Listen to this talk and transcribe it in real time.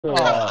Oh,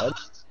 Ah,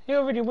 he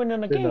already won on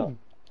the they're not. game.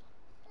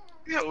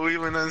 yeah, we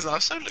went on our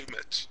solo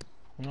match.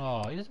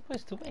 No, you're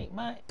supposed to wait,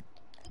 mate.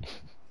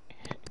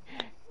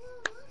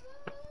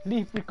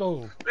 Leave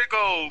Rico.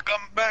 Rico,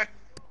 come back.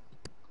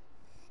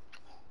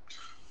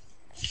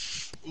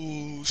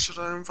 Ooh, should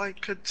I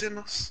invite kids in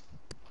us?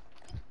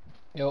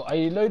 Yo, are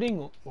you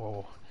loading?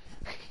 Oh.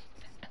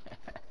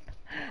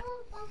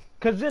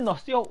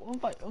 Kazinos, yo,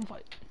 invite.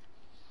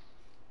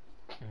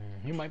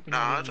 He might be not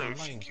Nah, I even don't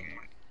online. think you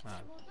might.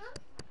 Ah.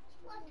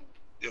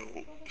 Yo,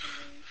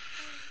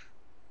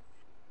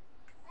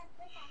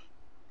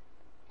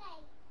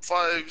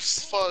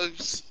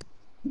 fives.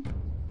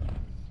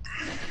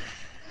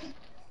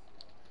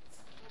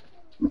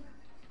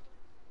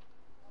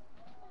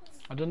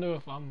 I don't know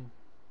if I'm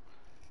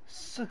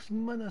 6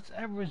 minutes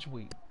average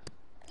weight.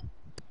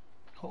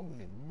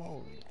 Holy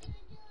moly.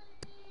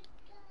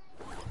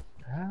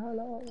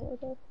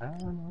 Hello,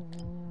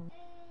 hello.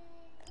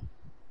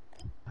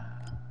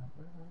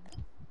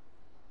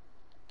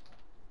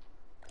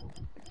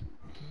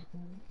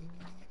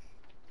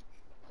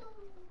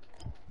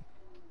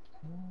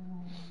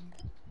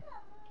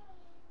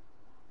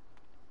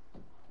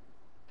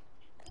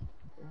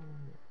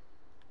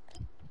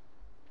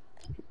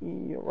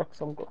 Yeah, rock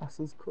some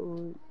glasses,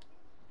 cool.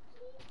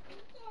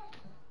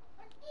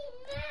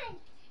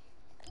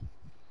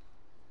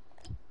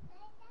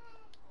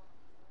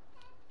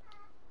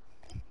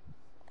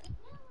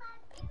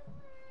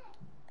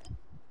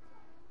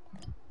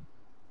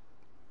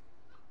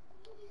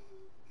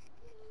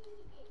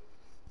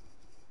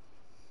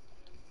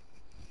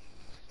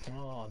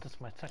 Oh, that's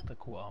my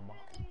tactical armor.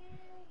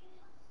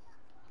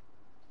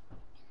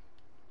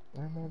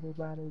 And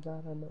everybody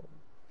gotta know.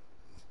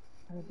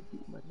 I had to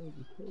keep my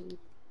nigga safe.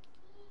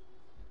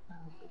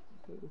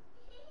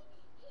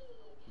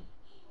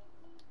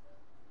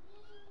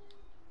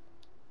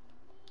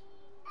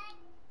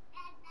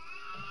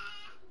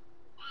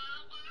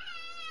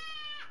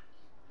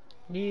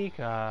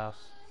 Nikas.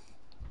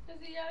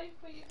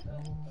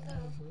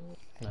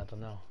 I don't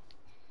know.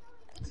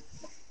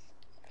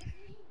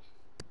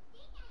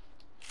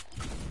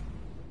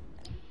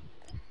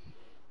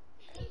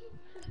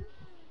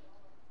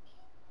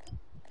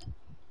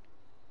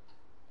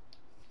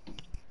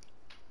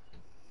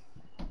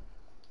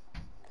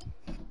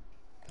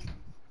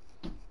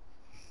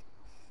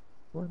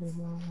 What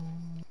am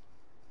I?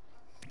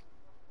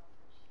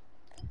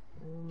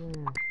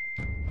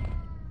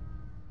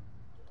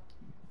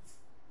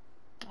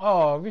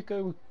 Oh,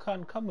 Rico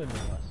can't come in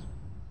with us.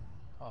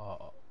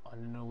 Oh, I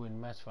don't know when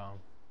match round.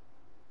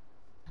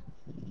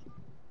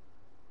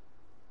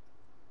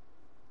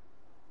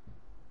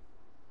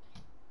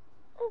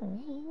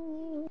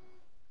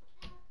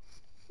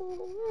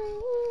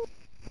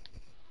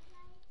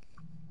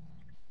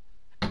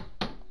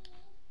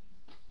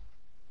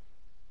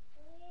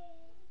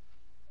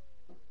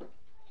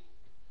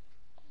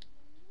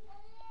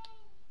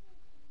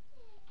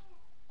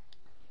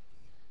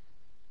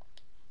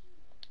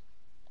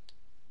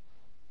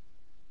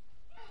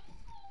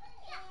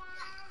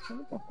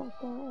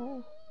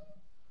 Motherfucker.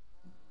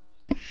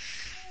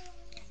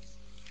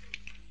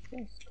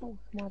 Let's go,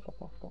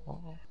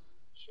 motherfucker.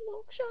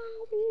 Smoke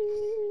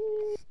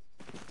shall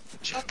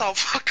Shut the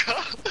fuck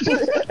up.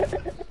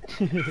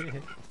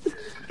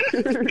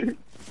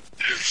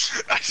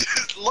 I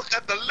just look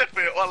at the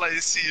lippy, all I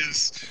see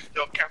is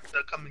your character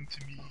coming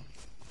to me.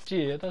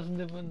 Gee, it doesn't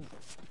even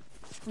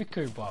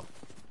Rico Bob.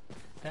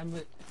 Damn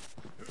it.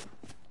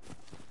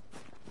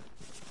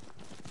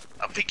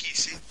 I think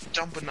he's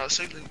jumping out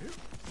solo.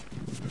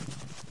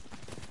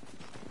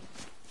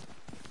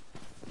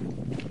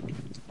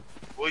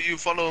 Will you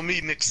follow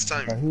me next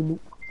time?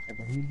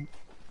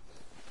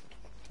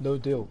 No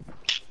deal.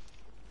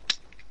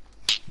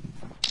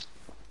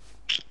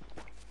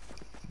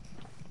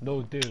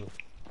 No deal.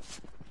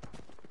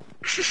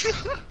 60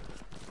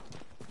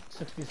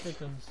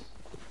 seconds.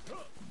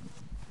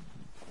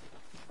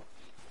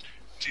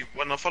 Do you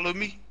wanna follow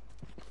me?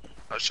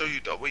 I'll show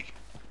you the way.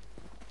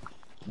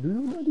 Do you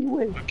know the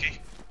way? Okay,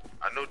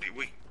 I know the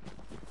way.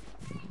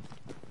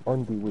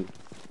 On the way.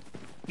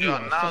 Yeah,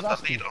 Yeah, now it's just the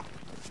asking. leader.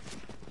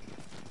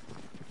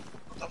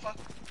 What the fuck?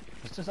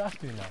 It's just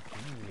after you now.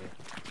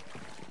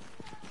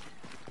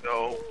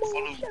 Yo,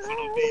 follow me.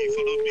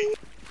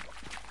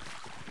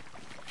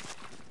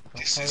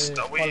 This is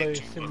the way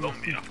to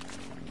Colombia.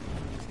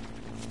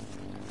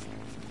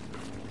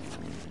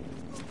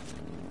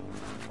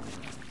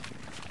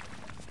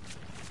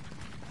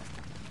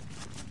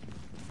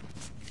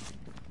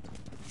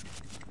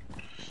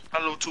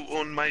 Hello to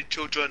all my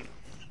children.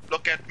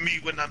 Look at me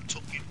when I'm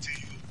talking to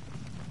you.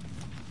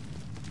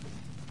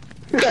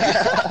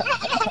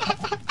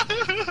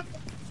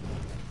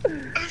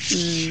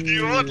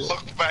 You won't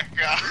look back.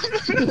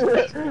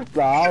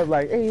 So I was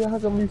like, hey, how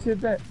come you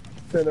said that?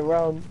 Turn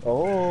around.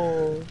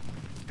 Oh.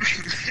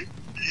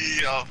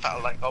 Yeah, I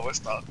felt like I was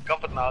the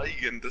governor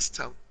in this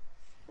town.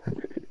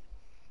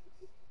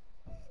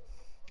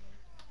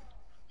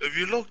 If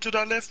you look to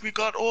the left, we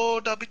got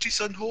all the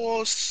bitches and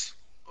horse.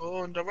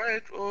 On the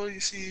right, you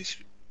see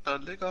the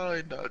liquor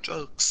and the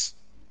drugs.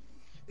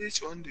 Which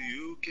one do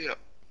you get?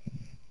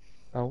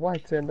 The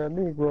whites and the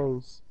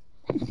Negroes.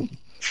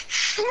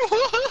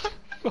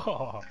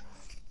 Oh,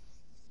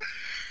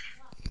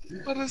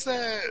 What is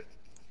that?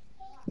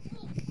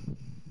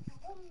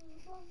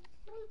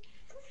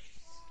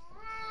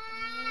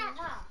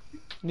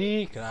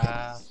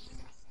 Nicholas.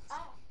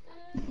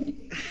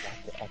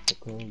 After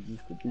girl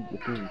used to do the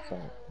theme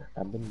song.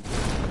 I've been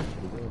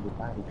the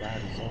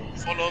bodyguard song.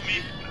 Follow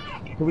me.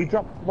 Can we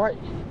drop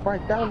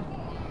right down?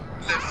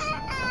 Left.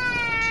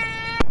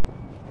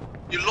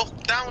 You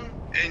look down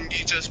and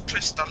you just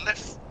press the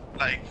left.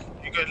 Like,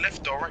 you go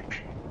left or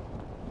right.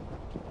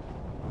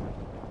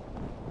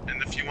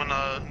 And if you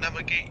wanna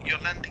navigate your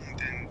landing,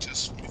 then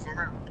just move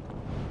around.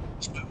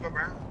 Just move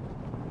around.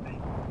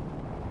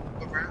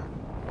 Move around.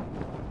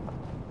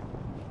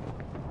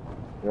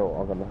 Yo,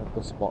 I'm gonna hit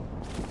the spot.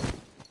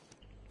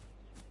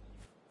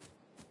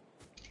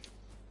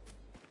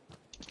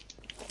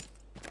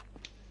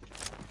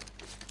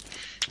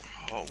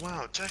 Oh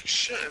wow, Jack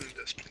shit in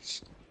this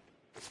place.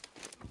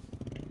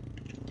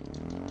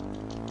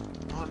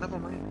 Oh, never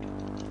mind.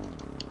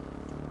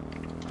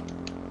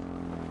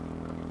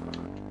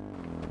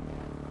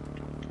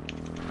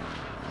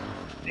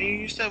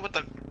 You said what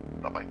the...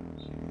 Bye-bye.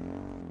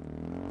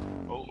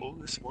 Oh,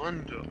 this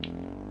wonder.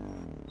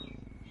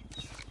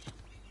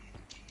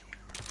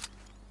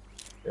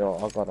 Yo,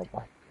 I got a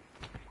bike.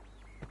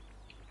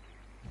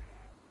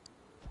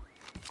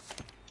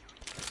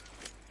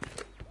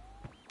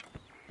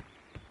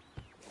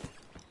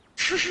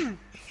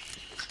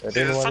 Did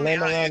anyone funny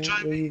land how you around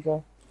drive where me. you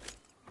go?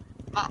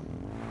 Nah,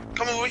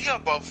 come over here,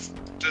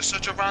 bruv. Just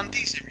search around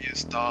these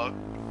areas, dog.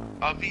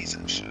 RVs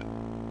and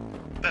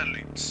shit. Bear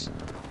loots.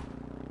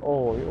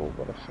 Oh, yo,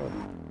 got a shot.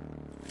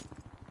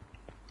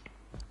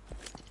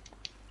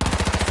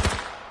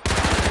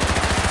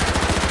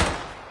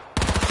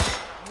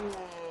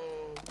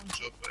 Oh, good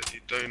job, buddy.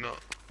 Donut.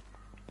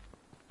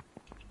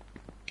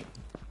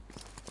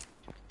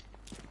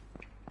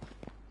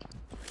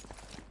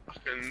 I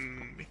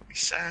can make me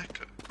sack.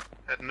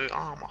 Had no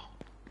armor.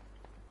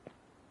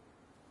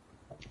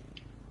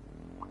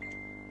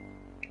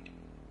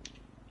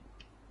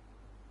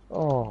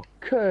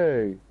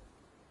 Okay.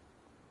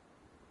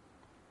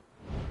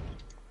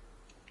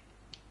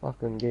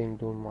 Fucking game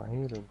doing my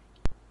hearing.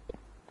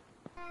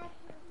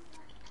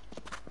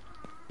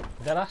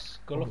 Deadass,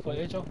 go look for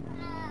Joe.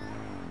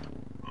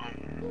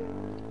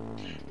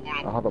 Hold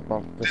I on. had a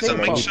buff. There's a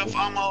mixture of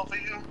armor over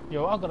here.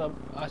 Yo,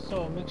 I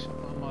saw a mixture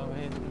of over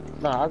here.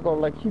 Nah, I got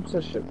like heaps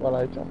of shit while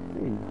I jump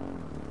in.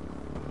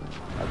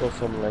 I got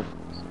some like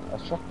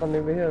a shotgun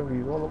over here.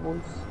 These all the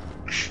ones.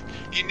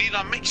 You need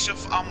a mixture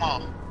of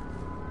armor.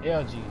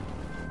 LG.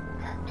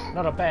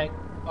 Not a bag.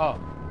 Oh,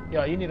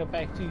 yeah, you need a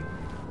bag too.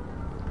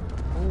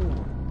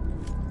 Ooh.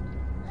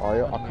 Oh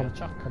yeah, I I need come a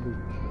chuck.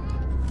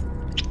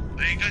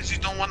 Hey guys, you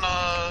don't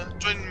wanna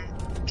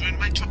join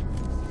my truck?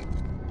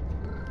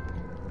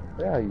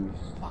 Where are you?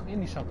 Fuck,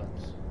 any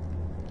shotguns.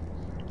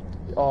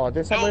 Oh,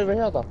 there's some Yo. over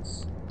here.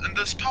 That's And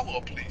there's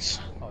power, please.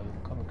 Oh,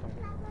 you're coming.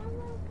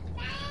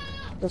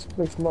 this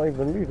place not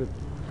even looted.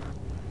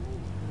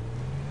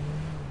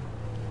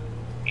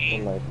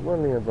 I'm like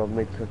running above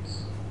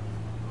matrix.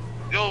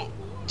 Yo,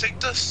 take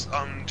this,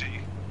 G.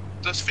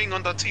 This thing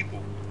on the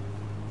table.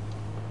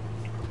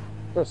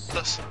 This.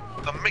 This,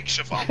 the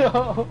mixture of armor.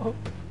 Yo.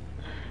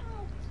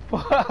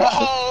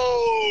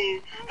 Oh!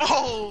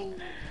 Oh!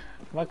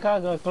 My car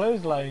got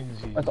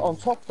clotheslines, you. It's on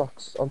top,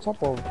 ducks. On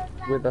top of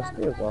where the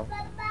stairs are.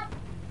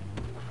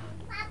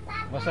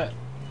 What's that?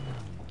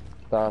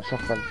 The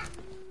shotgun.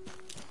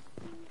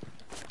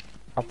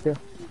 Up there.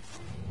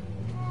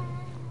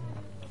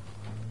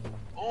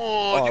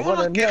 Oh, you one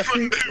wanna in here get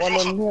too. one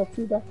One in here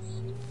too, ducks.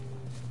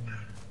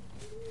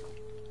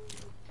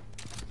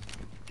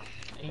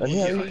 And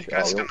Yeah, here, you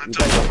guys oh, gonna you jump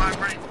guys on are- my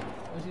brain?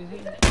 What's his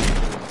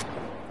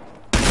name?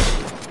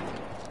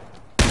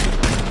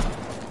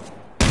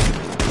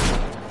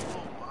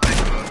 Oh my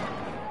god.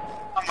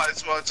 I might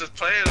as well just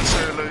play it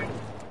solo.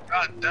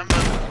 God damn it.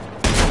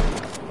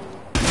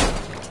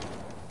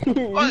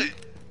 Wait,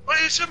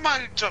 what is your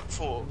mic jump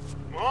for?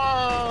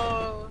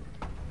 Oh,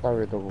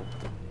 Sorry, double.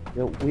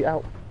 Yo, we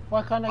out.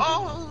 Why can't I?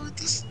 oh,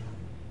 this.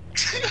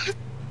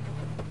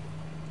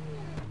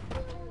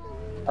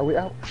 Are we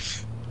out?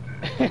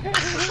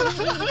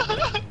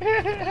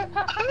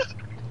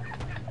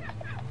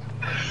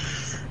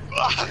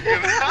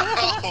 Fucking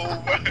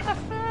hell,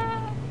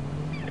 man.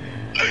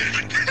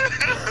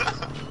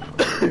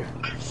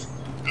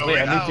 Wait,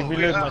 I need to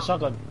reload my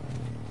shotgun.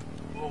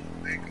 Oh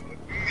my god,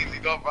 we nearly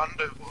got run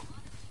over.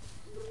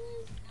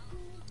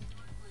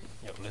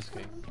 Yo, let's go.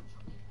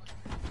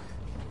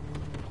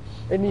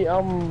 Any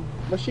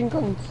machine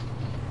guns?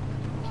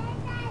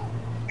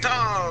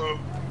 No!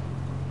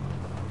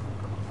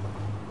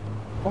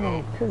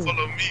 Oh, okay.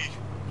 Follow me.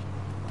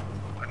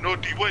 I know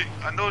the way,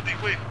 I know the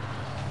way.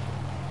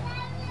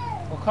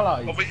 What colour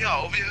are you? Over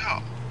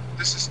here.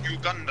 This is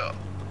Uganda.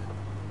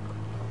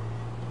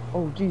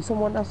 Oh, gee,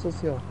 someone else is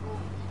here.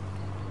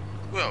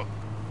 Well,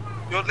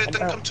 you'll let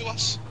them out. come to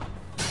us?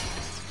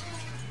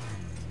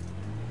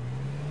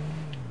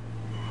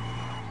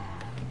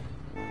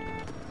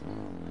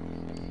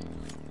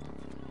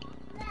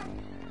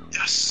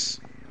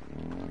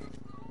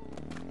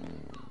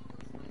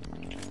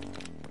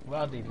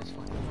 party this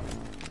one.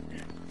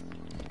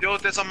 Yo,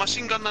 there's a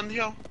machine gun on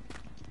here.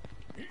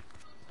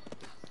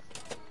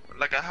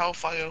 Like a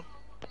hellfire.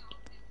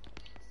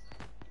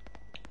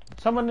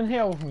 Someone in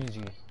here with me,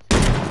 G.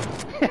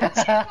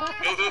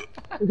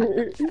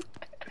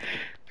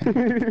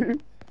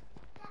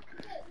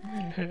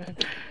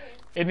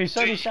 In the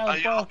sunny Are south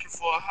you bar. looking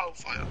for a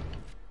hellfire?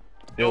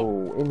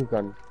 Yo, any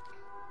gun.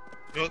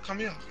 Yo, come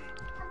here.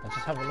 Let's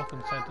just have a look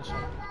inside the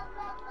shop.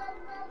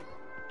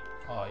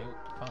 Oh, you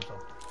found some.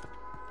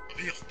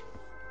 Over here.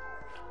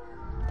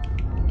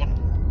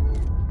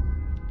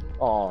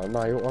 Oh,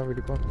 no, you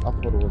already got. I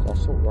thought it was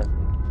assault rifle.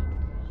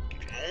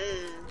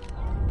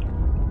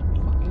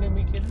 Fucking let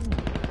me get in.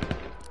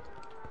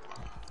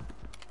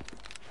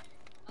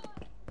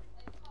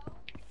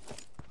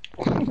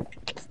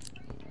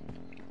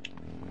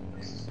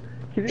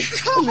 Can you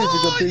tell me if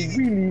you got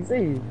really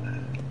easy?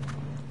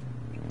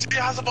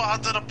 Yeah, I was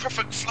about to do a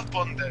perfect flip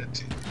on there,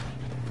 G.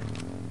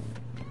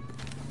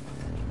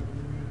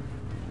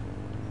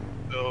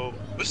 Yo,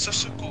 what's that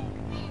so cool?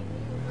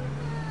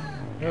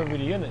 You're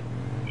really in it.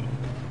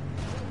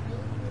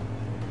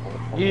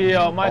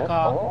 Yeah, my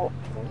car. Oh.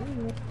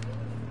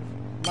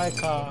 My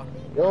car.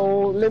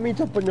 Yo, let me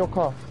jump on your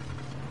car.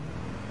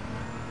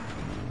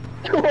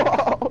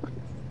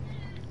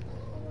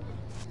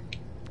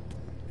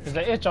 There's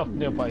an itch up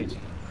nearby, G.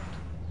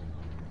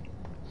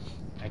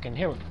 I can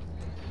hear it.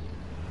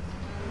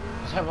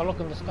 Let's have a look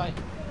in the sky.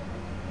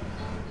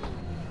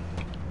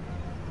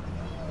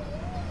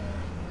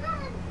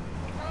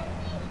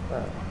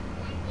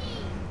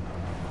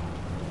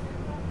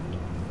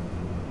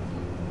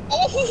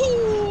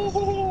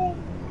 Oh!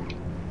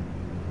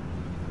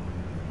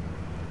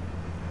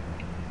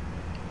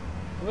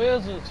 Where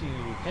is it, G?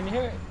 Can you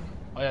hear it?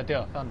 Oh yeah,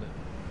 there, found it.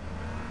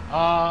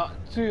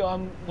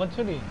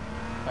 120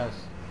 guys.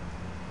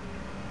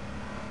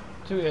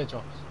 2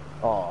 airdrops.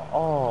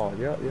 Oh,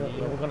 yeah.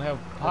 We're gonna have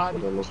That's party.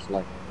 what it looks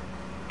like.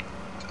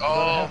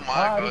 Oh have my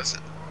party. gosh.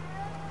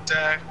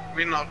 Jack,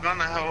 we're not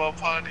gonna have a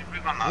party,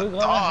 we're gonna We're gonna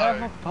die.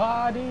 have a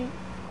party.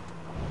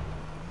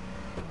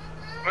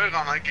 We're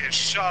gonna get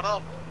shot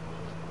up.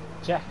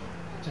 Jack,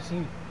 just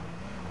you.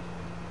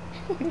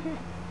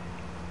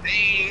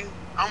 Dang,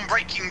 I'm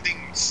breaking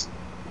things.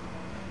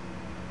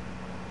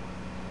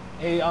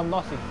 Hey, I'm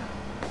nothing.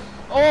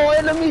 Oh,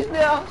 enemies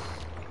near us.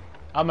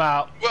 I'm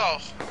out. Well,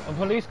 A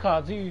police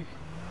car, G.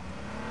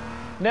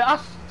 Near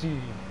us, G.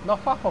 Not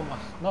far from us.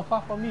 Not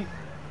far from me.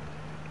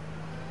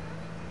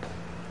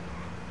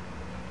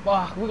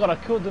 Bah, we gotta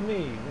kill the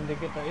me when they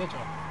get the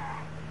airdrop.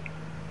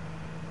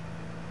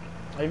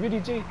 Are you ready,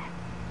 G?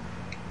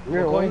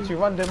 We're going to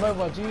run them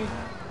over, G.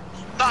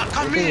 nah,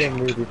 come Okay, here. I'm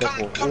ready to go.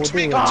 Come to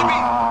me, Oh, come to me.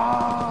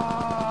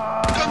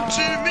 Ah! Come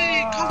to me,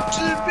 come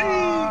to me.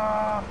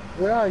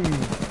 Where are you?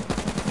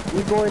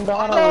 We're going the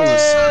other No! way.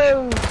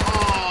 No! Oh,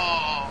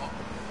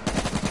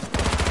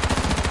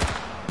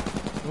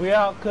 We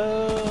out,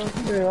 cuz.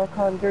 Yeah, I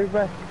can't go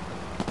back.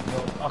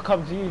 No, I'll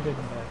come to you then,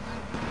 guys.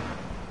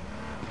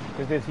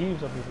 Because there's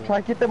heaps of people. Try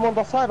and get them on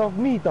the side of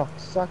me,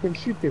 ducks, so I can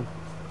shoot them.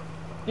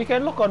 You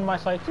can look on my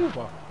side too,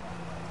 bro.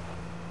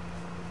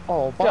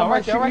 Oh, but Yeah, I might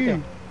right there, shoot right you.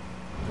 there.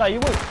 No, you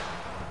won't.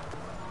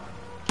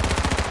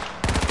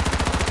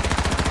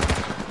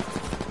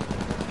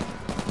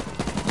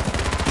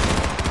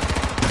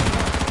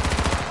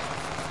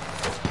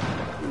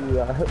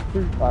 Yeah, I hit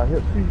 3. I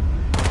hit 3.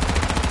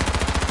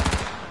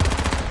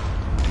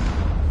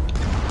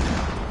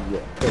 Yeah,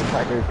 don't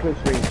try to go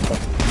close range, but...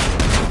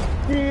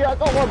 Yeah, I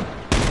got one!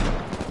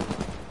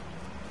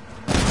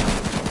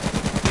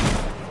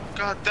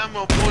 god damn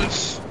it,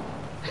 boys.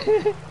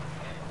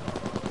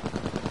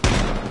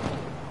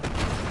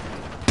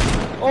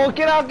 Oh,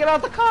 get out the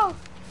car!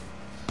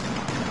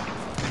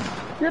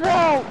 Get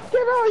out!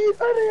 Get out, you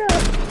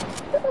idiot!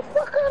 Get the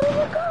fuck out of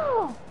the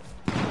car!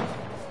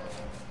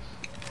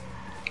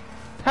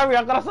 Harry,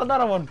 I got us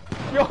another one.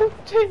 Yo,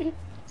 G,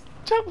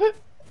 jump it.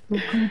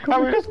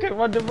 Harry, let's get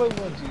one the boat,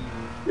 G.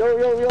 Yo!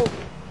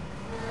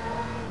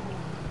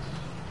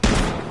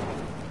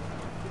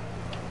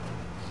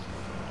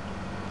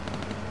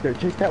 Yo,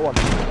 chase that one.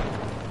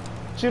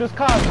 Shoot his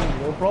car, G,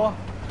 yo, bro.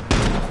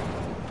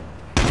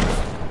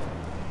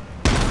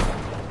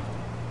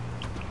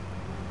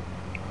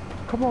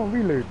 Come on,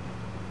 reload.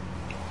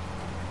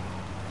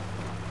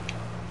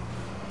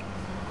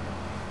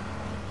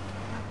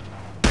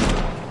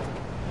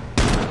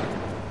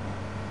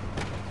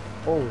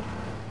 Oh.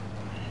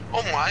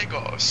 Oh my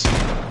gosh.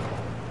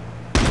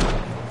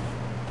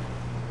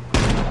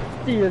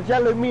 The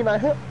yellow mean I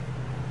hit.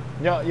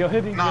 You're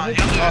hitting, Nah, you're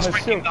hitting. yellow is his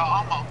breaking shield. the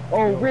armor.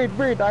 Oh,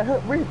 red, I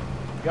hit red.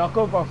 Yo,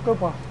 go, bro, go,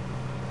 bro.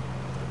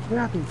 Where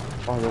are they?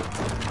 Oh, no.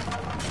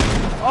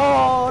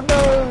 Oh,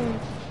 no.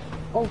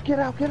 Oh, get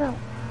out.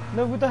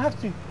 No, we don't have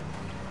to.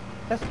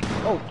 That's,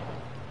 oh.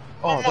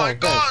 Oh my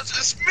god,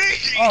 it's me!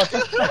 Oh,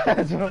 that's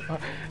bad.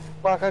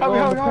 Fuck, I Hurry, got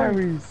on the hurry.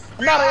 parries.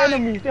 Another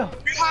enemy, yo.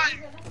 Behind!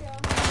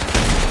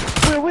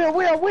 Where? Could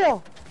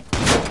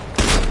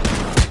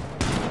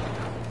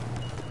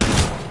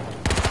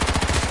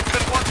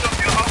one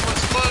of your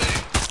armor's low.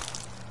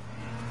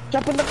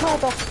 Jump in the car,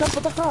 dog. Jump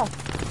in the car.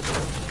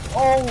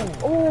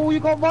 Oh, you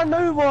got run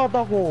over,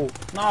 doggo.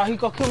 Nah, he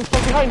got killed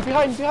from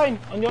behind.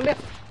 On your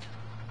left.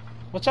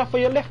 Watch out for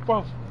your left,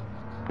 bro.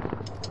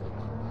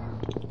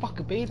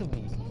 Fucking baited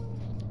me.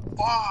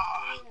 Wow.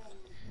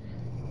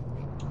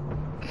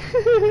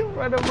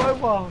 Run him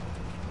over.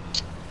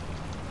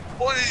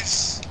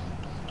 Boys.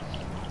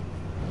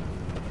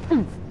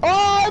 Oh,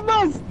 I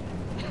missed.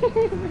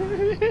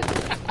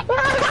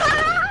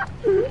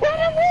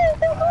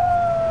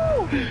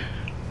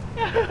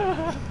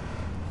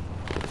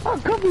 I'm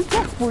coming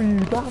back for you,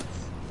 that's...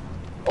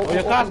 Oh,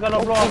 your car's gonna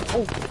blow up.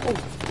 Oh.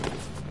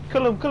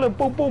 Kill him,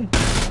 boom.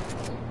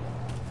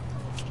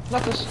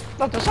 Not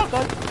the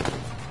shotgun.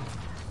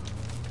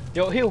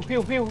 Yo, heal.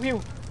 Heal,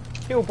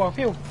 bro,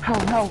 heal.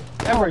 How?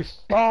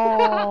 Everest.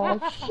 Oh,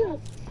 shit.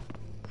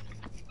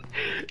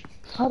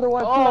 How do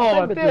I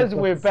Oh, there's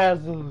where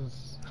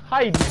Basil's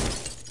hiding.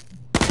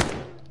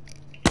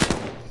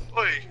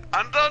 Oi,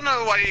 I don't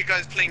know why you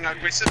guys playing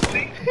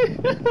aggressively.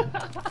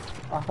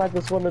 I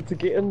just wanted to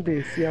get in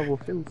there, see how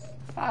it feels.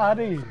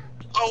 Howdy.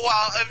 Oh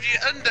wow, if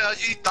you're under,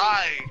 you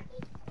die.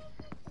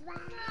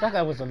 That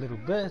guy was a little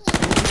bitch.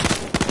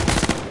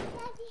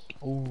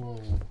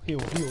 Oh, heal.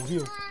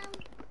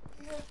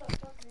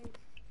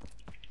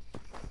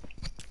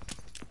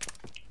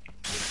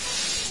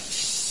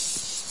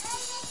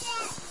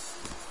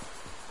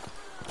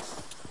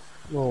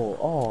 Go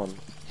on.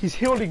 He's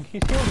healing.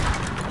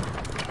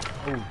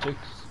 Oh,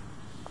 Jakes.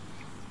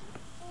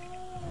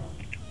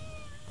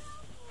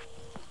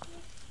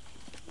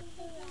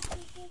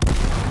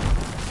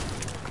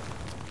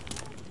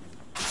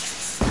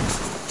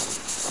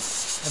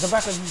 At the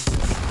back of you.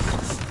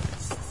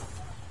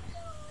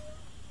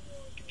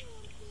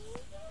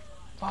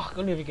 Fuck,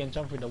 only if you can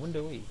jump through the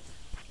window, wait.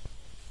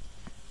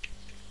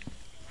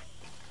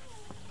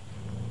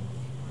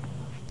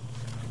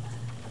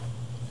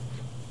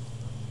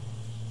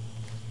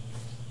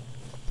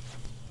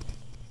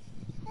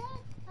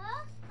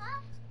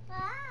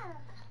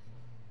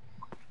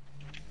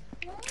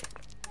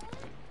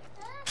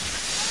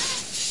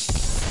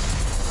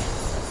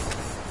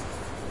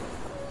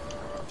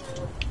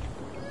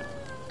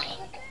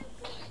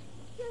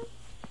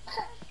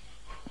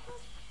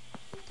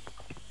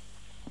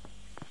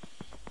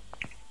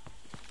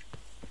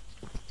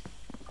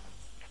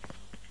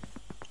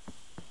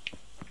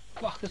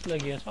 Fuck, this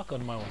leggy as fuck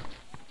on my one.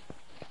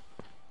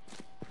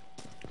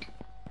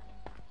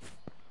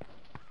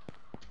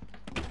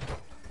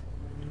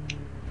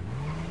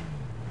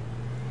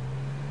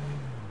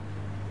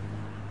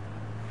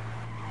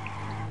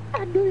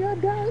 I knew you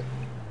died.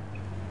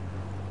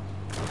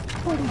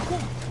 What is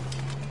that?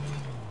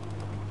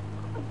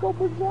 I'm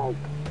going back.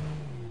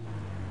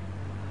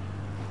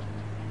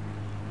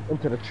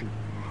 Into the tree.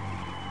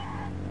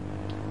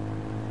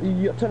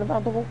 Yeah, turn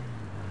around, double.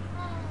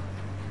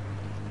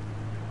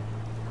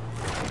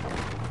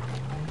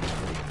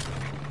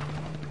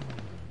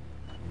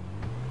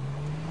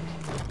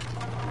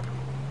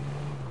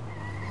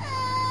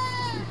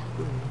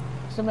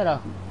 What's the matter?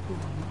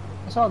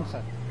 What's wrong,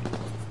 son?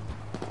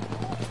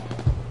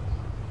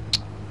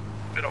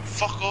 Bit of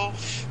fuck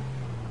off.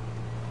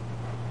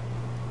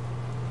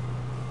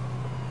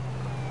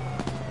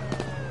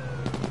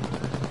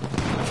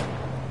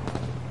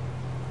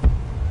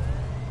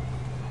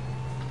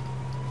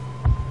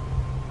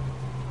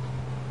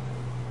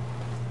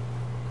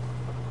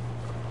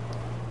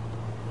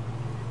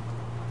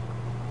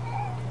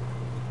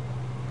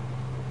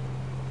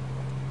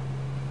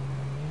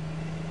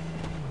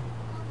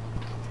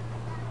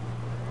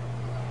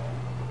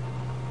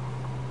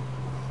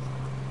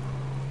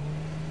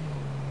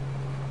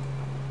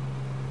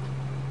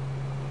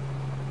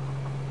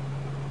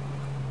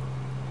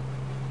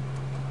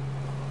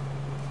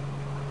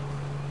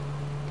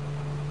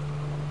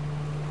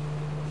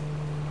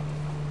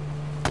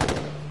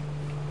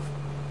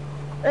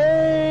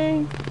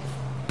 Hey!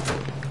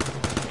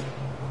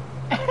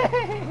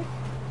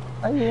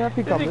 I have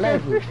to come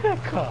lagging.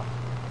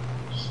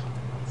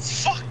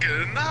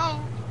 Fucking now.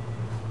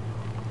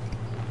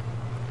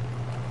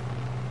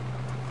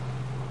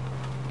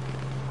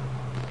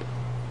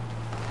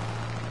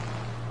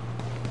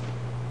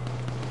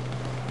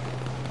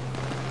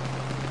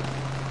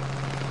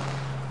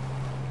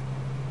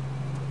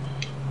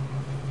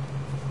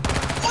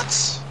 What?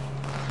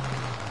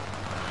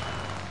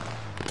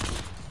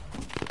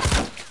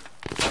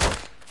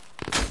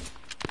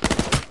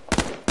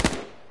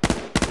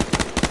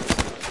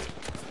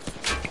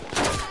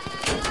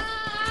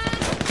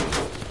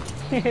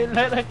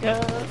 Let it go.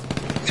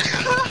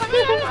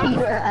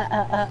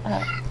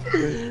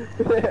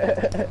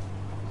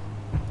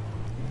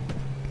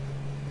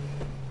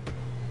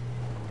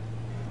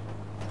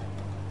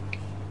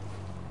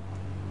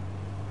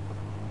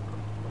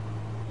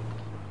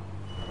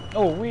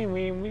 Oh,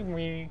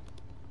 wee.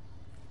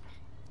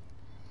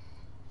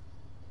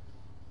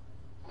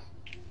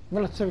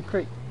 Military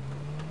crate.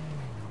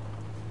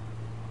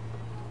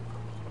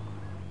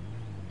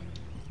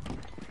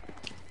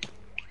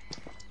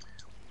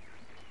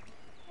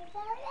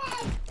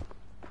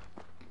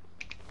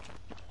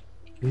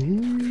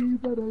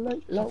 Better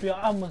like Swap your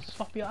armors,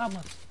 swap your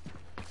armors.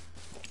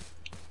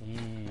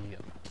 Yeah.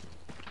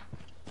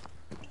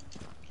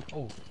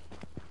 Oh.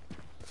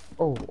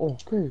 Oh,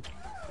 okay.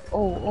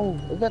 Oh,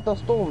 is that the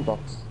storm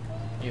dogs?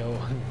 Yo.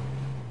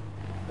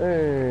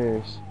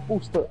 Hey,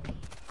 booster.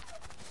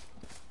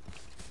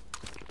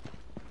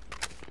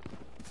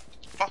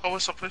 Fuck, I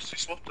was supposed to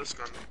swap this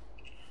gun.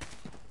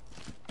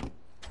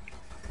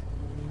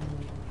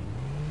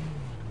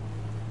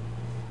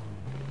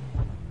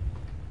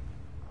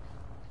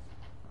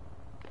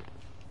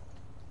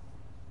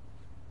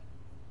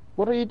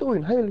 What are you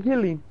doing?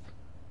 Healing.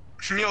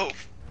 Yo,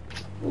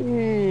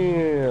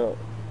 Yeah.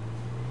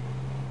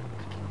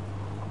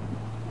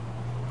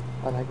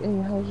 I like,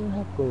 hey, how's your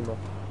health going on?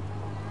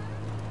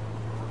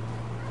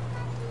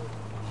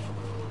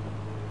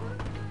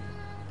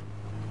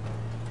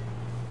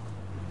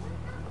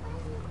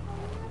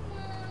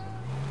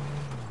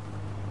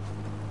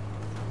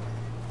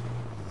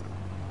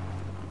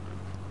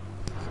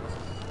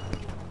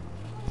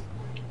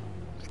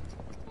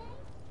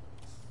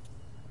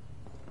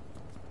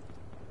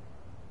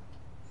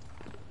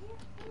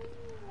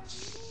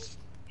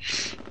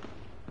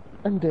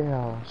 And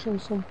there, show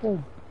some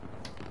home.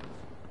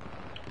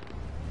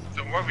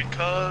 don't worry,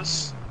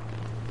 cuz.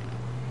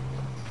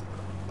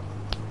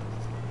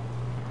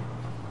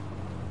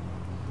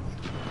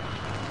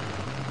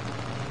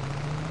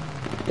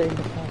 Stay in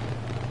the car.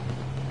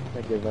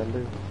 Thank you,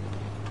 Vander.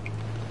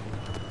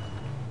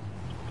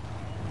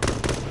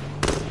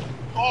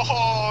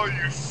 Oh,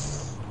 you.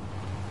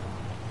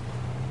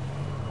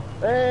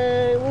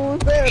 Hey, what was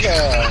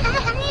that?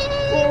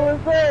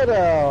 What was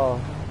that?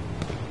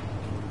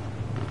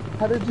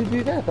 How did you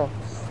do that?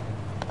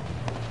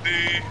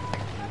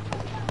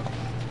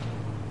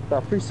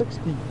 That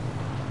 360.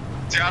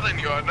 Telling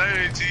you, I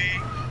know, G.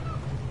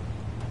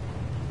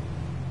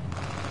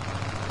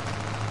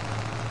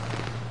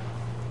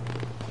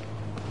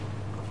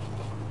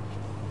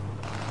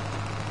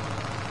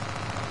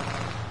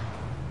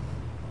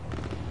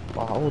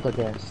 Wow, all the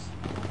gas.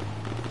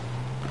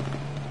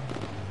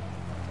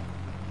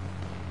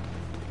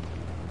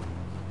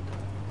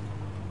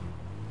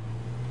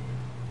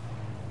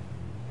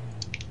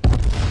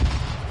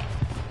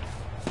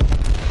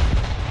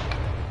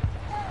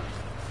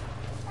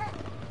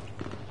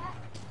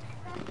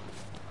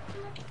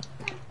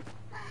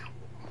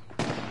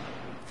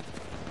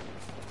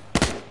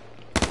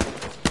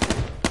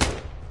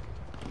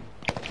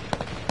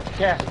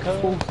 Yeah, cuz.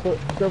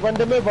 Go run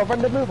them over,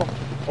 run them over.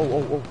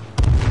 Oh.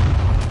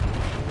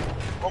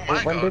 Oh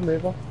my Run god. them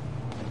over.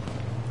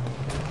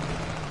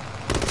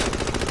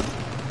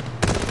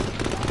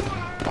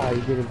 Ah,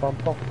 you're getting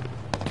bumped off.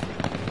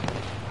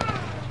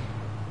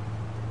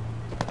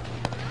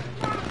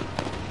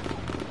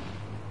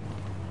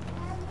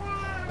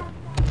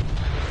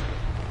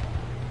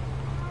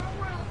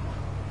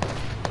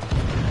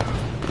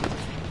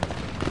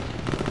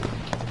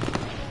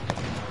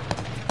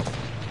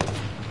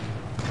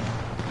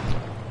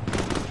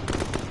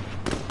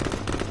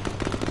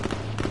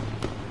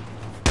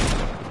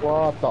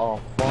 What the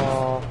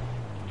fuck?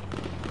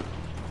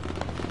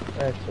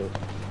 That's it.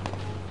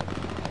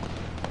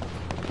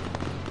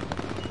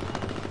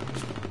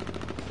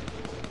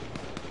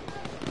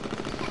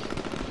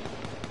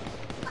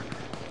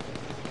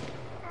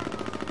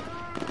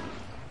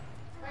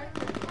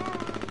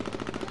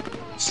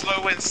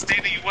 Slow and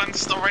steady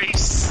wins the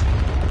race.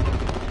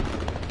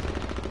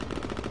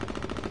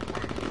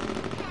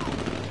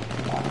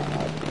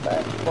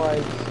 That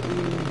fight,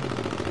 Steve.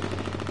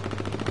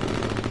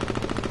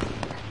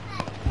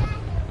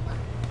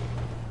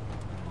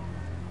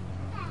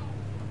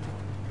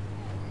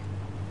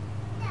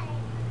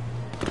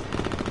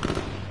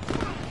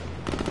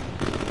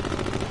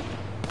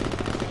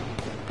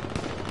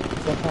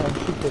 That's how I'm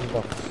shooting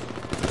box.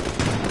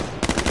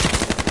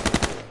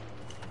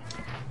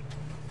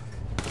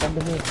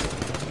 Under me.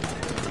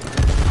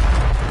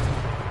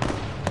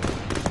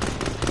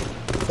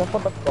 Jump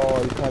on the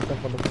call, you can't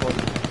jump on the call.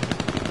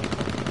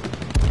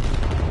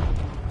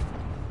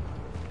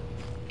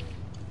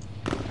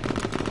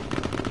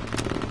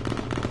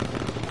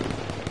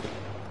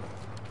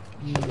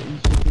 You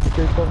should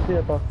go from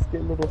there, box.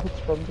 Get little hits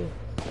from there.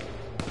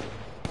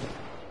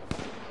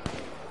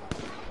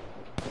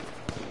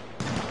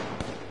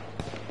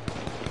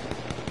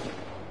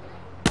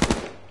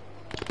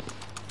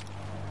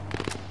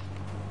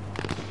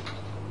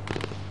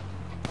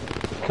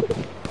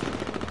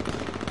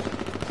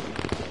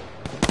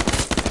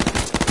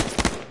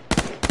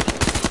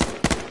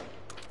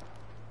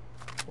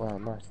 Wow,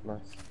 nice.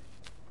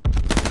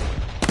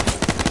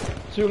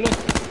 Two left.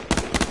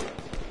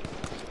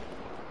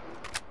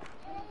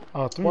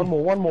 Oh, three. One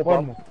more, One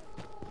Bob. more.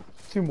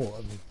 Two more,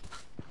 I mean.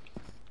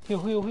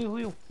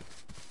 Heal.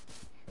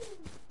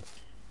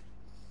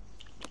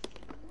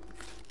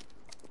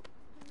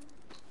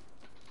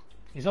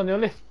 He's on your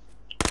left.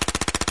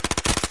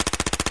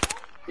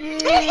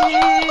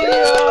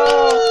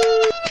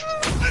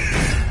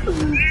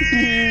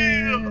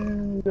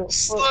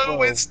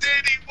 Slow and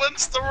steady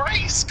wins the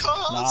race,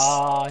 cuz.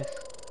 Nice.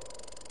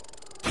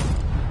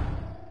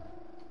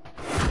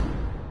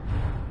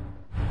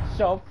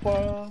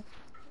 chopper.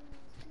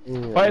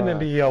 Yeah,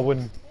 Finally, I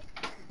win.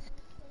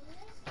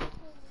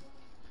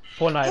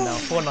 Fortnite now,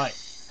 Fortnite.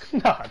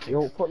 Nah,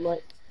 Yo, jokes.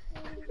 Fortnite.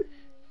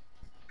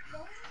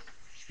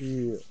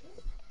 Yeah.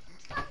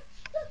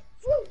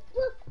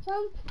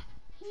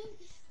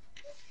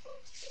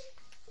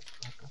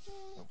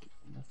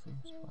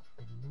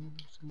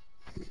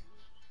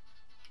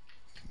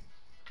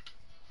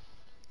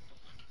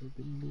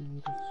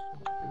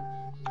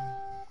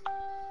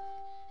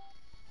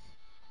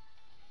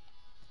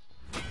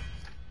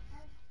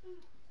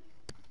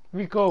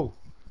 Rico,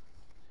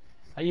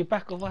 are you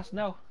back with us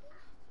now?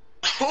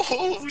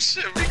 Oh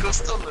shit, Rico's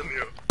still in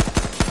here.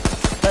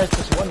 There's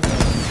just one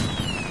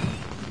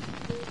there.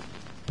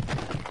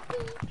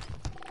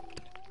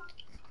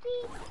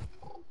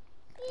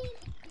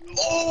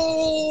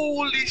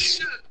 Holy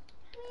shit!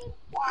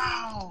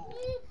 Wow!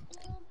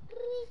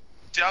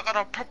 Dude, I got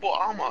a purple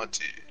armor,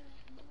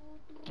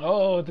 dude.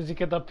 Oh, did you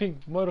get that pink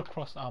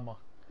motocross armor?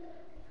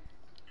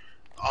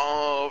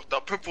 Oh,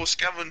 the purple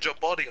scavenger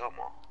body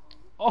armor.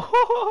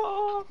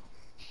 Oh,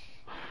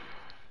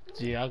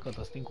 gee, I got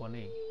the stink one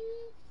in.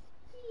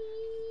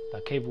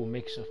 The cable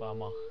makeshift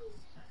armor.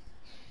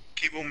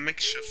 Cable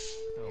makeshift.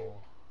 Oh,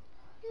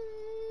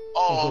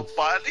 Oh, good.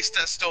 but at least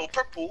that's still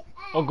purple.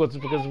 Oh, good,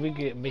 because we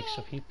get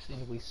makeshift heaps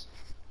anyways.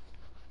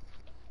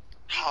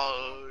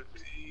 Oh,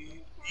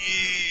 dude.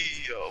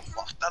 Yeah,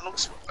 fuck, that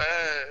looks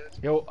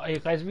bad. Yo, are you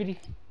guys ready?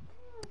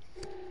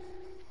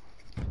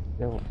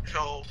 Yo,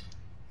 Yo,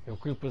 Your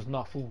group is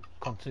not full.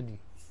 Continue.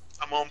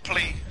 I'm on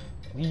play.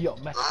 We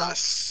up, messed up.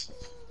 Nice.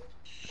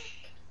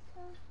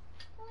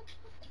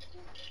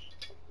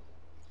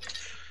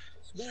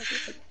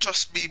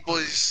 Trust me,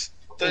 boys.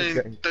 Okay.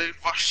 Don't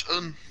rush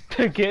in.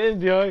 Get in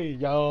there,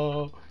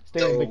 yo.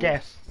 Stay on the Yo.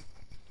 gas.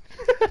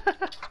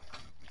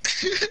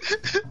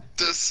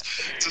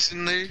 just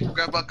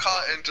grab a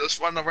car and just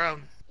run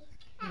around.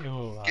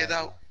 Yo, Get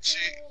out, shoot,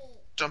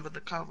 jump in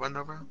the car, run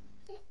around.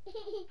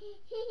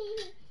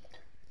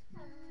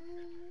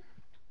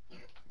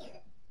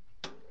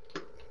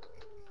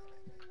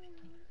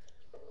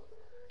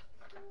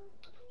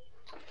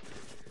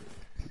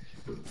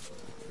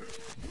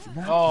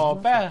 Oh,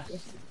 Bass.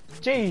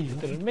 Gee,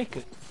 didn't make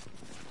it.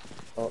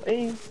 Oh,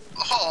 hey.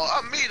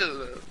 Oh, I made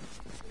it.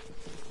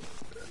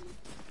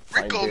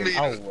 Rico made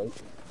it.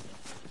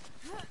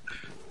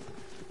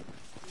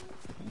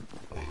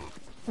 Wait.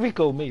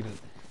 Rico made it.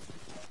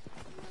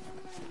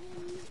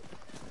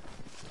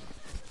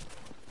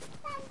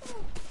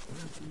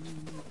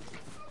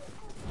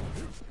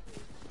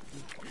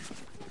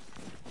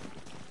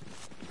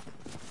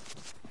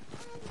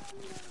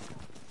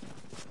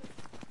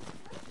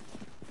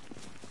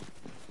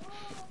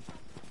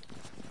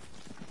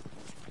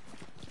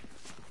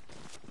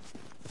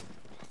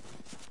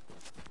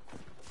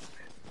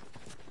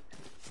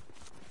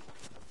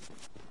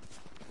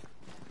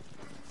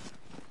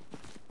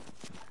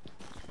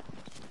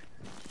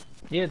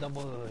 Yeah, the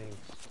boys.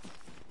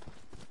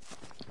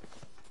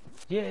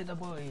 Yeah, the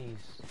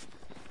boys.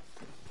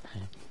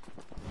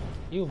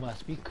 You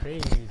must be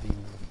crazy.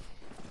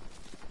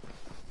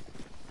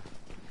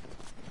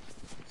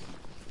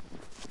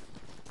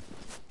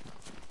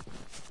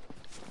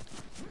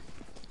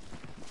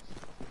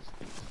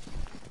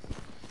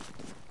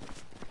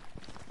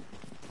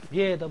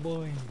 Yeah, the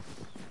boys.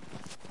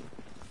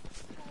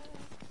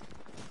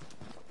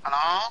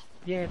 Hello?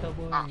 Yeah, the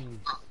boys.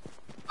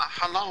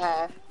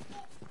 Hello?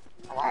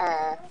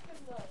 Hello?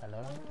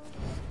 Hello?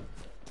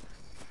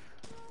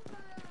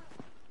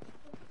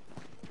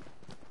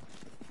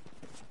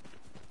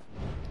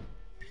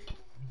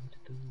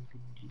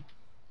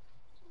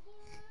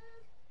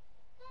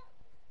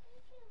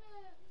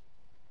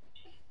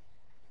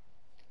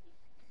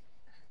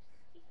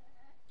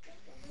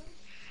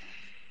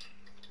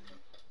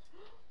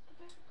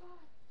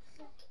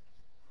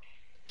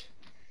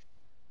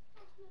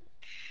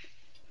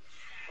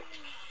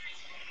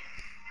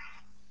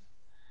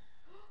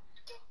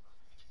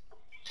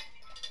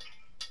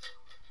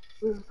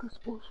 Lucas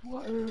was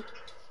water.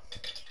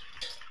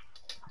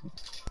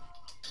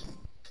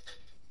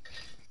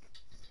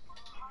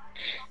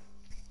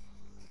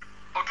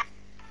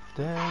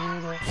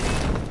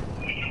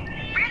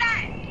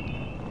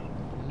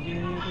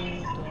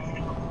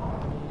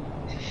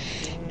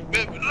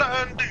 Baby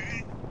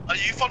landing, are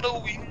you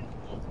following?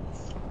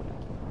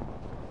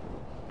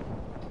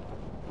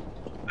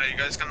 Are you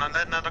guys gonna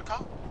land another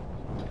car?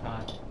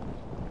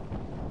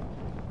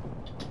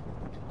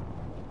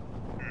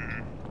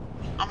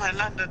 I might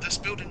land at this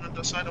building on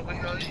the side of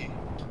where are you?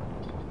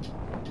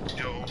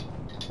 Yo,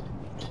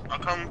 I'll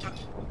come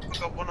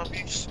pick up one of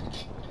these.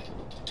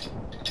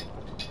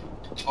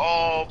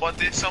 Oh, but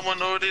there's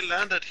someone already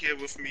landed here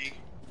with me.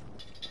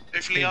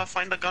 Hopefully I'll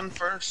find the gun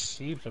first.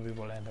 Heaps of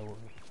people land up with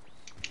me.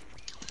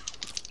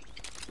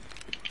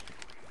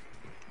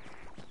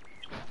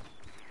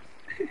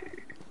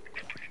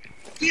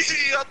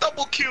 Easy, a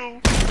double kill!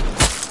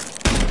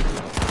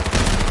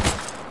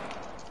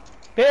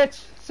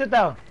 Bitch, sit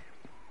down.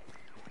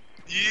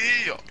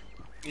 Yeah!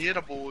 Yeah,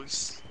 the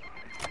boys.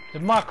 The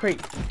mark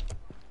crate.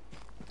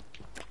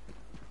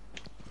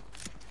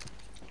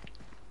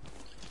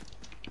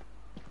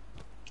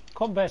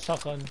 Combat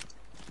shotgun.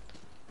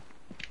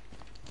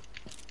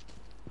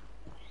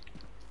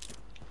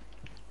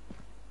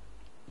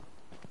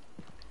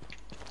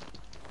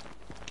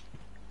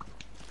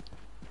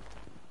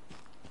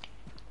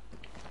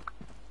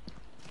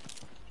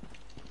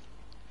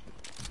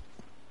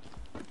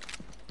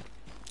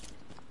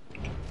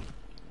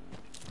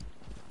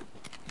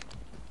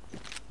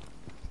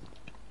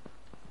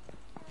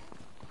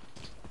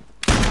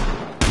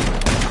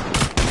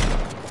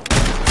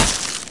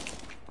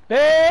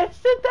 Hey,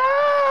 sit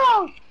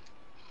down!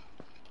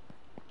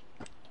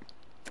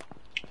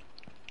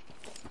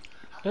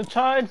 Don't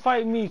try and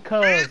fight me,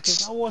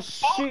 cuz I will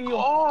shoot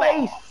your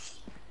face!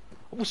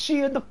 I will shoot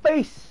you in the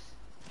face!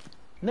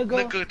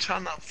 Nigga! Nigga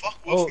trying to fuck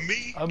with Oh,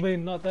 me. I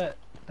mean, not that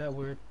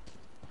word.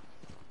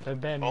 They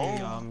banned me,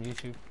 Oh.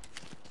 YouTube.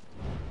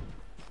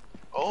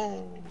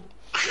 Oh.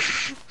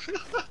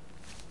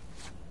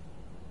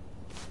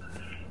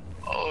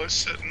 Oh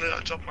shit, no, I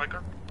dropped my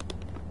gun.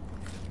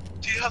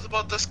 Do you heard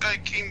about this guy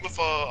came with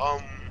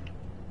a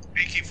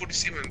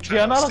AK-47?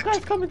 Yeah, another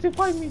guy's coming to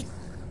fight me!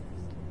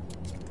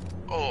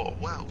 Oh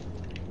wow.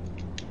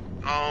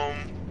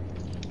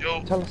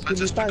 Yo, Tell us I who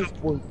just the took dice,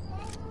 a... boy.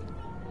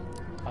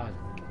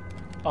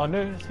 Oh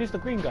no, he's the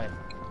green guy.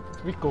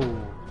 Rico,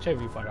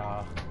 Chevy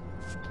para.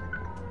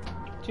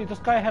 Gee, this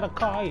guy had a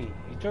car, he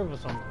drove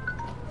us somewhere.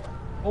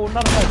 Oh,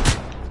 another guy.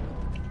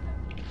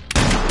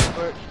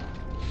 Where?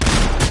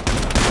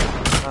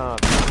 Ah,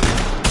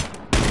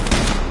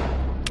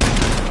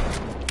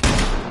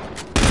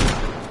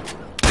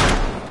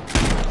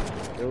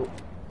 yo.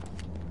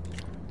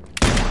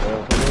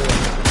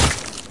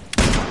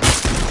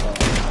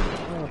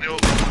 Yo,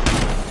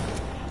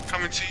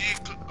 coming to you,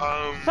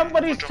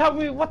 Somebody's telling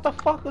me what the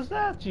fuck was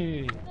that,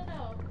 G?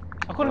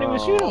 I couldn't even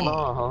shoot him.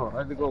 No,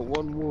 I only got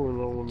one more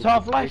and I want to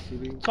 12 life.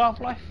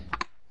 12 life.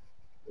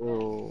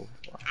 Oh.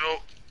 Yo,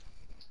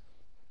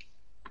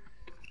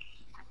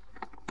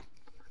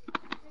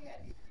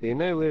 They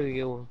know where to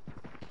go.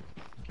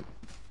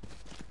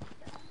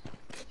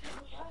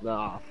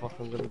 Nah, fuck,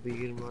 I'm gonna be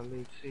in my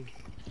late soon.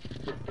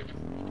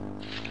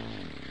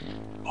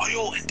 oh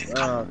yo, and then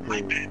Ah, come, my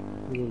okay. bad.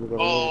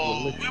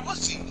 Oh, Where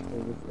was he?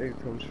 this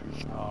egg country.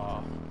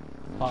 Oh,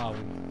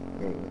 probably.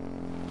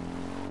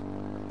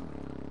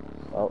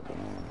 Oh.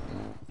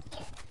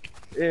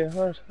 Yeah,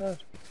 hard.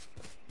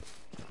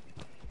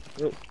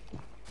 Yo.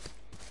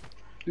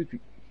 Duty.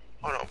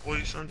 Hold on,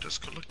 boys, I'm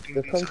just collecting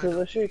They these come to the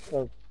items. shake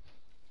club.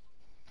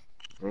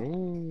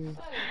 Oh.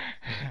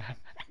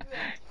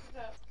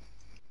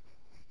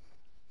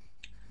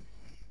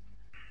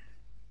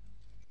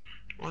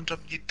 One drop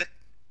you dead.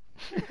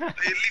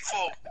 Hey,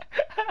 Lifo.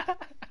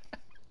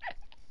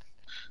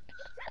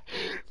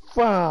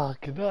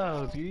 Fuck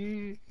no,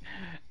 G.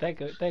 That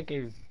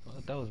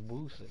was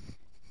bullshit.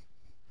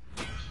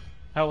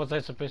 How was I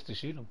supposed to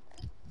shoot him?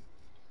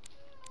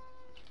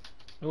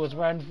 It was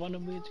right in front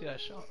of me, G. I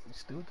shot. It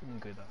still didn't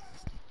go down.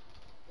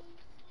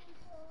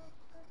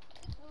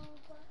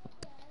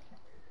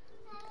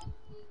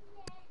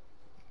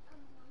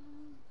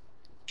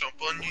 Jump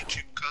on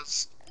YouTube,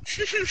 cuz.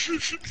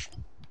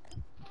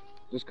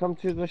 Just come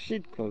to the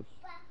shake club.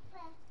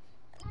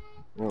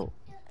 No.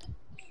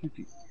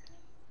 Duty.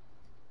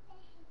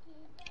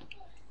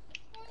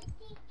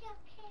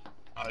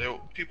 Yo,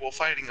 people are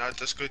fighting, I'll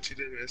just go to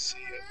them and see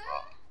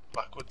if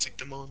I could take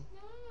them on.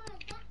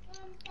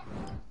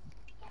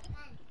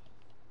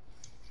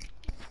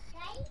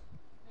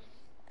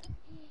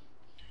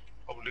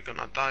 Probably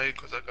gonna die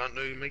because I got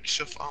no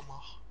makeshift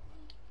armor.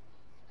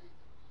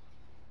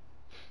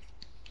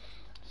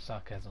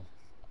 Sarcasm.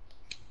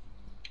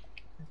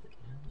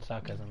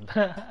 Sarcasm.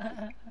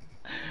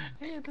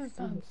 Hey, this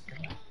dance.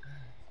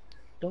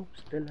 Don't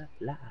still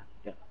alive.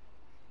 Yeah.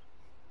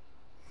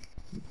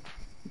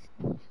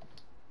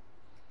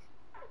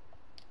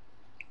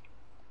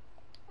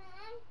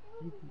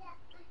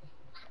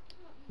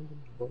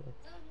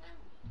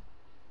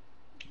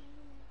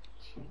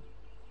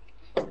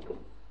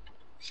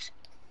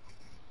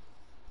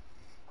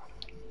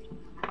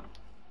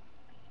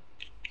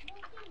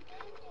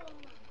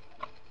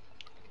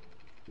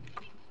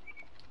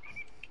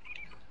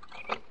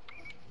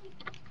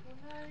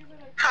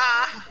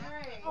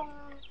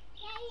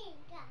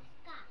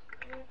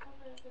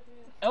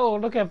 Oh,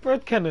 look at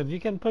bird cannon. You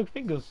can poke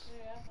fingers.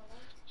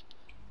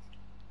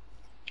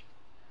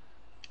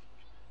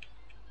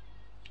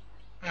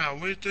 Yeah,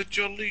 where did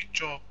your lead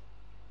drop?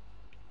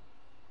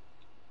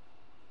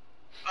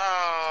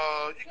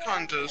 You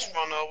can't just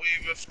run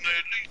away with no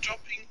lead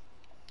dropping.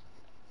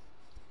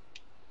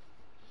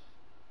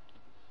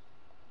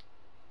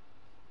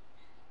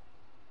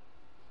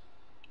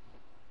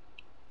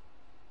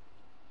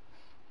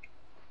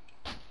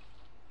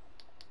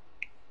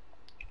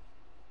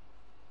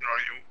 Where are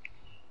you?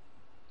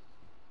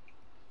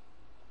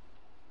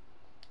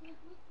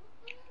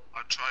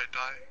 I try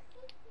die.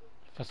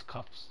 First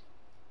cops.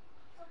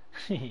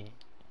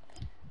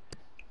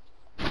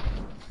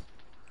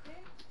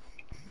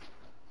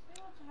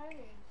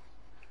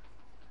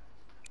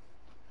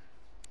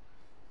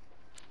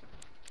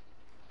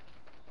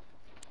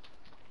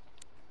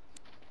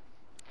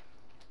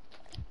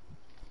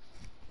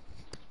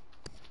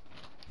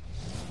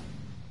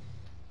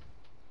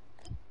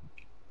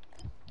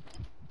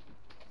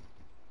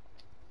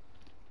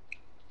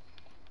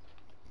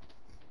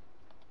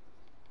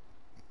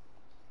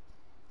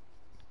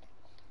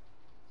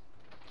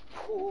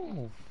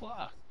 Oh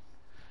fuck.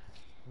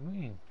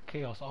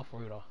 Chaos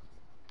off-roader.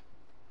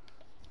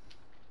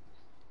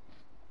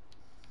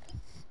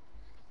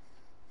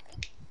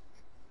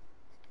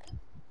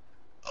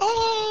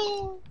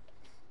 Oh!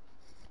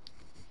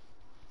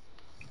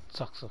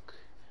 Suck.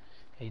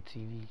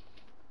 ATV.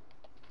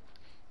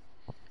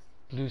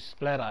 Blue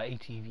splatter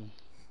ATV.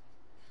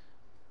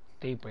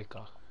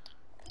 Daybreaker.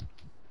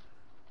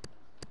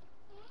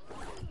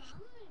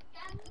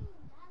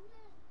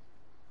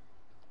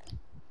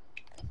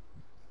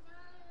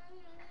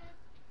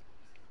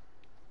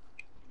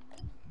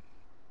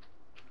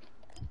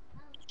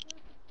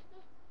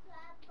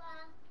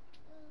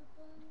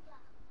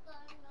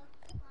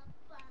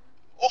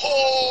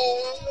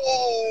 Oh!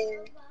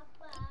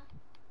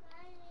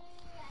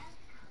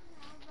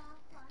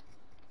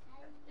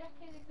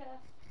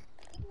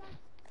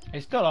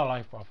 It's still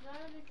alive, bro.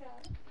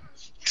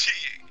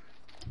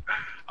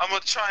 I'm gonna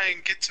try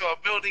and get to our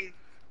building,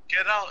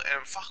 get out,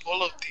 and fuck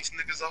all of these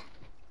niggas up.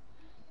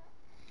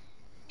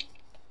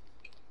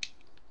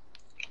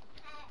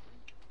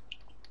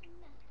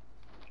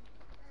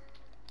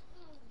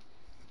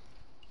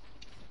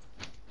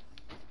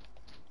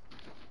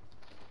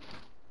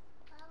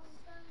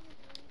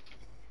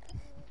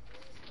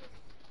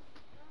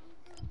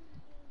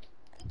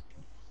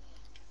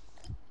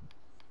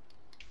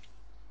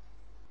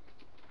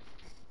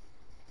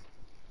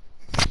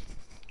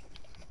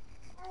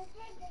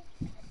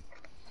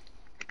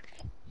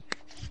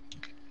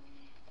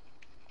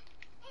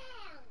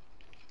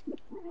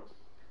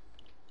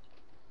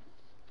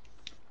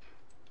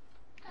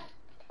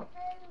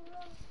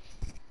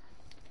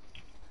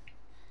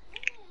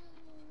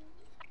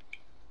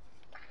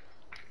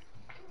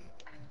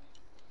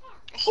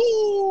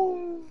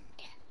 Oh!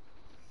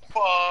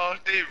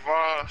 Fuck, they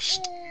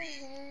rushed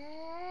me.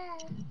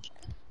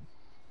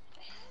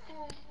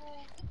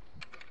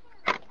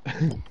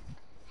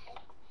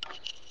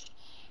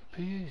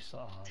 Peace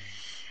on.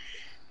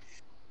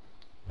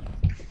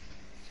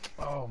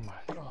 Oh my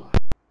god.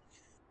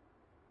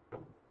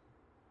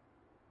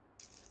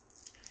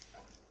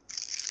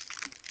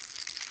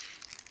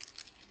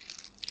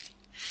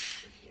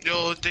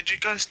 Yo, did you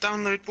guys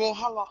download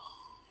Brawlhalla?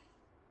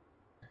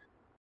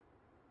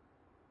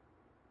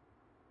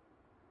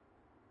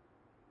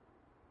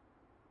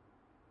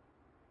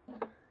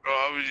 Bro,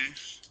 I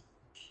was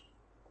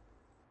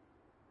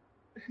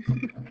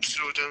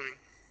still doing.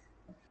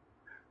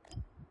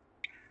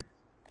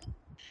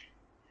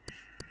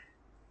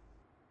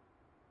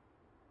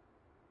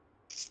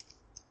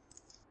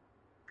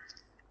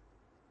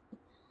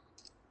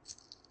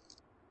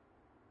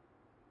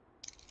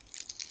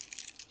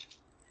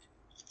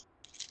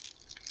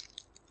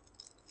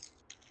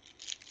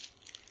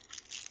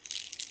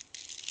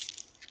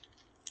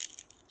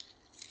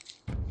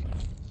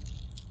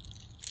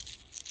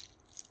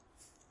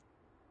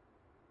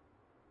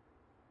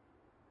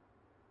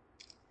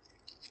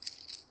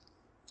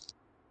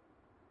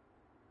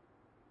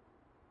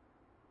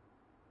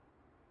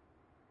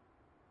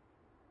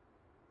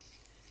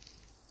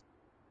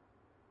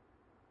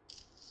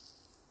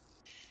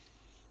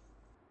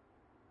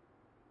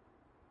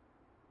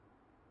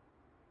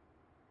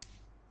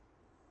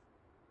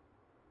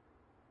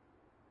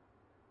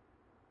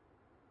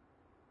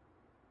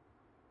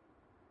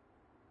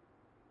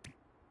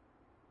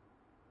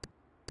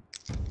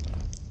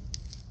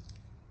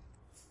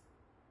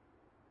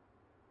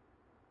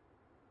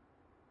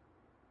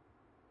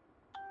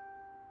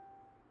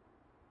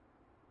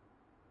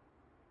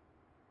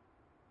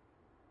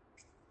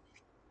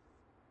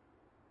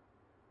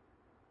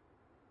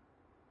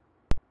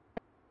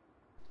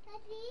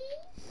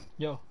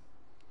 Yo.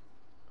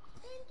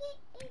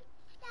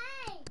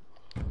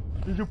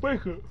 Did you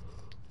break it?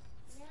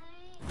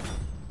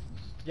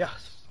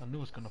 Yes. I knew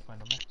I was gonna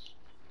find a match.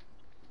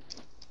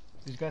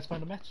 Did you guys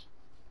find a match?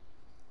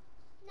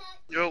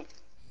 Yo.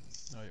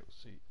 No, you'll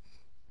see.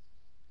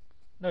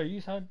 No, you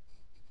had.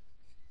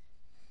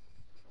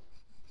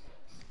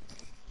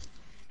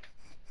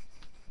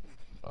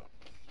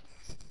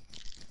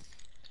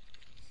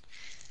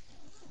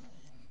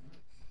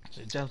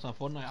 So James on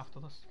Fortnite after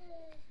this.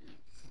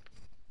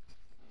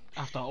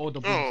 After all the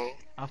boys. Oh,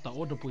 After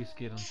all the boys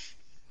get in.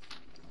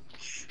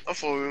 I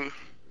thought we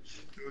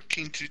were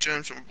keen to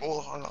join some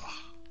Brawlhalla.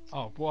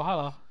 Oh,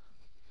 Brawlhalla.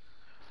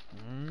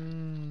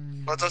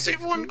 But does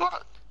everyone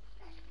got it?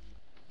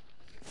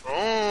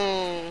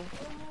 Oh.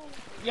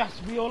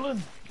 Yes, we all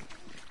in.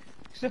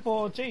 Except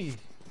for G.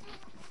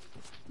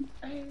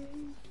 Yo,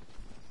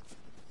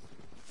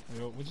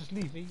 we'll just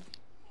leave, eh?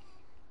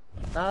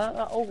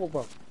 Over,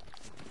 bro.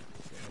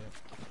 Yeah,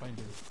 fine,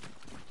 dude.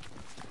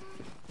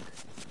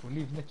 We'll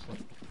leave next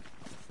one.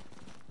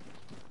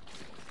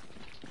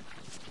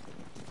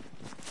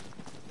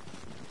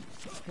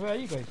 Where are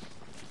you guys?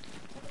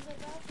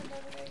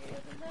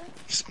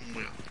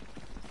 Somewhere.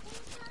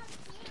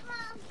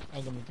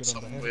 I'm gonna get on the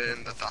Somewhere head.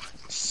 in the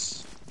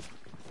darkness.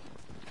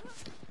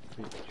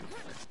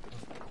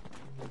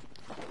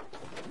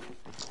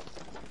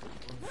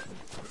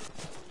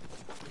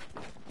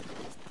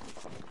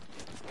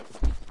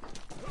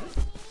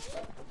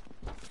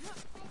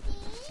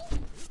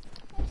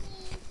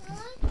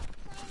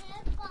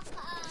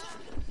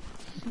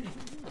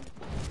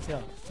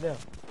 There.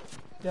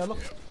 Yeah, look.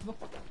 Look.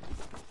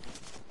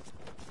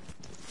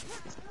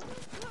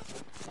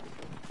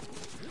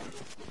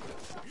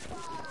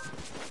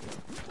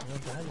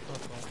 Where's the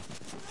helicopter?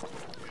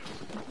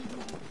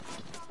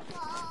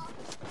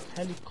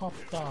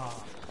 Helicopter.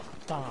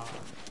 Star.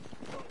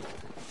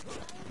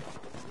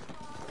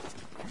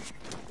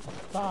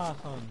 Star,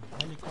 son.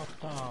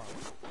 Helicopter.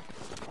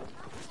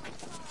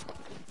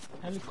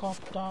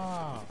 Helicopter.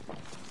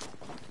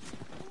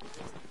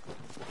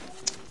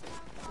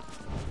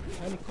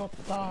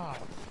 Helicopter.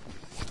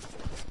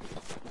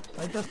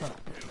 Like this,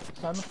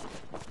 son.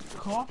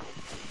 Cough.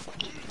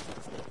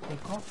 Hey,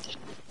 cough.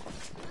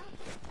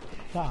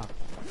 Star.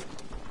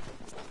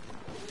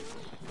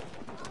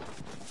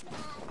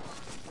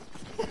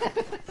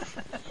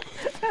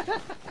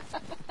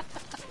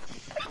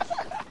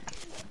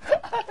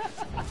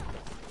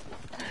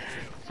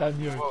 Son,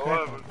 you're a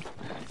cracker.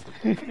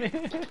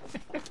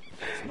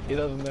 He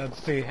doesn't know how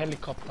to say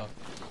helicopter.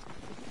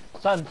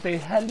 Son, say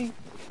heli.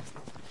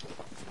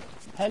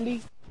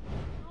 Heli.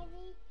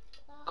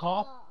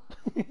 Cop.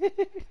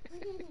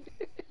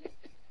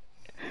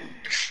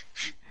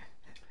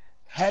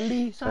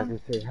 Heli, son. I can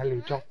say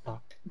helicopter.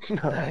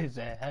 That is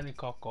a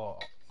helicopter.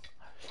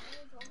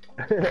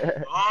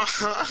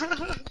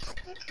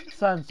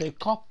 Son, say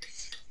cop.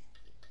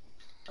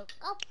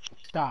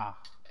 Da.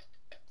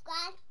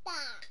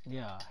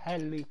 Yeah,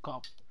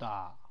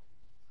 helicopter.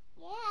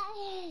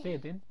 Say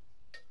it in.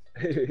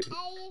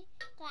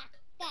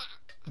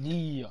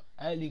 Yeah,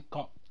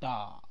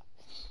 helicopter.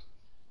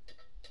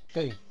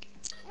 Okay.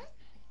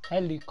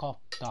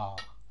 Helicopter.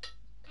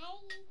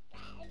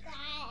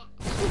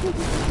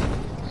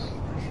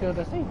 Sure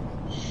the same.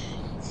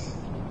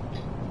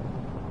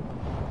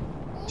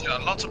 Yeah,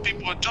 lots of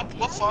people jump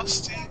off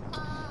fast.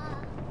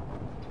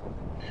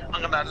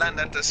 I'm gonna land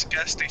at this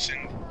gas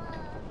station.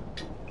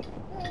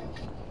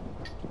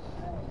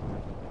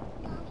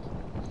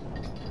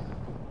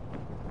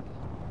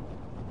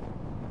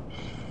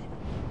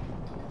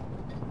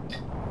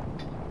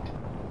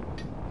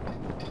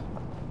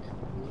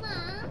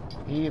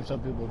 Heaps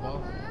of people,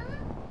 bro.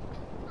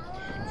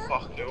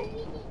 Fuck yo.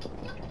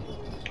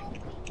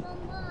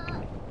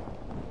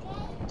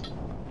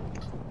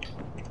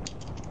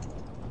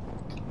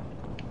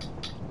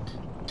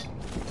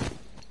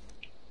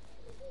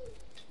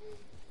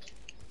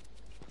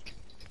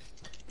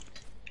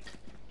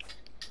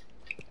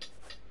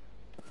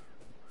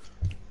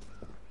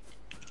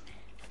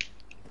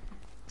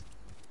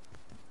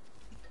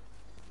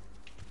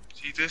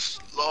 See this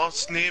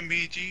last near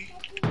me, G?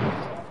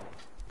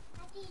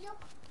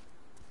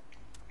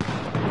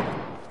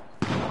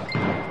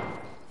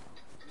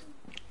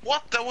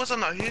 What? That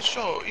wasn't a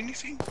headshot or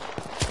anything?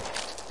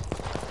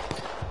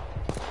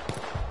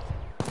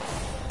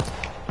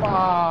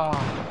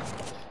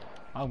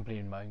 I'm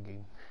playing my own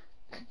game.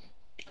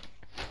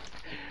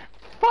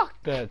 Fuck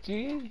that,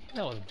 G.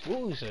 That was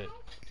bullshit.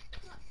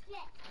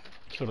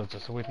 Should have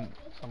just went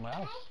somewhere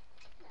else.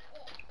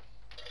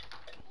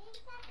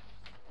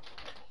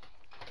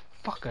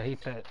 Fuck, I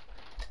hate that.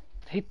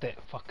 Hate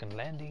that fucking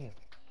landing.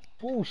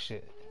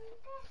 Bullshit.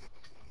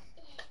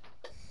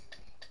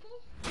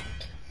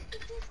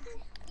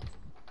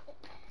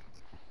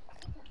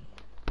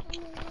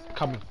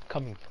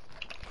 Coming.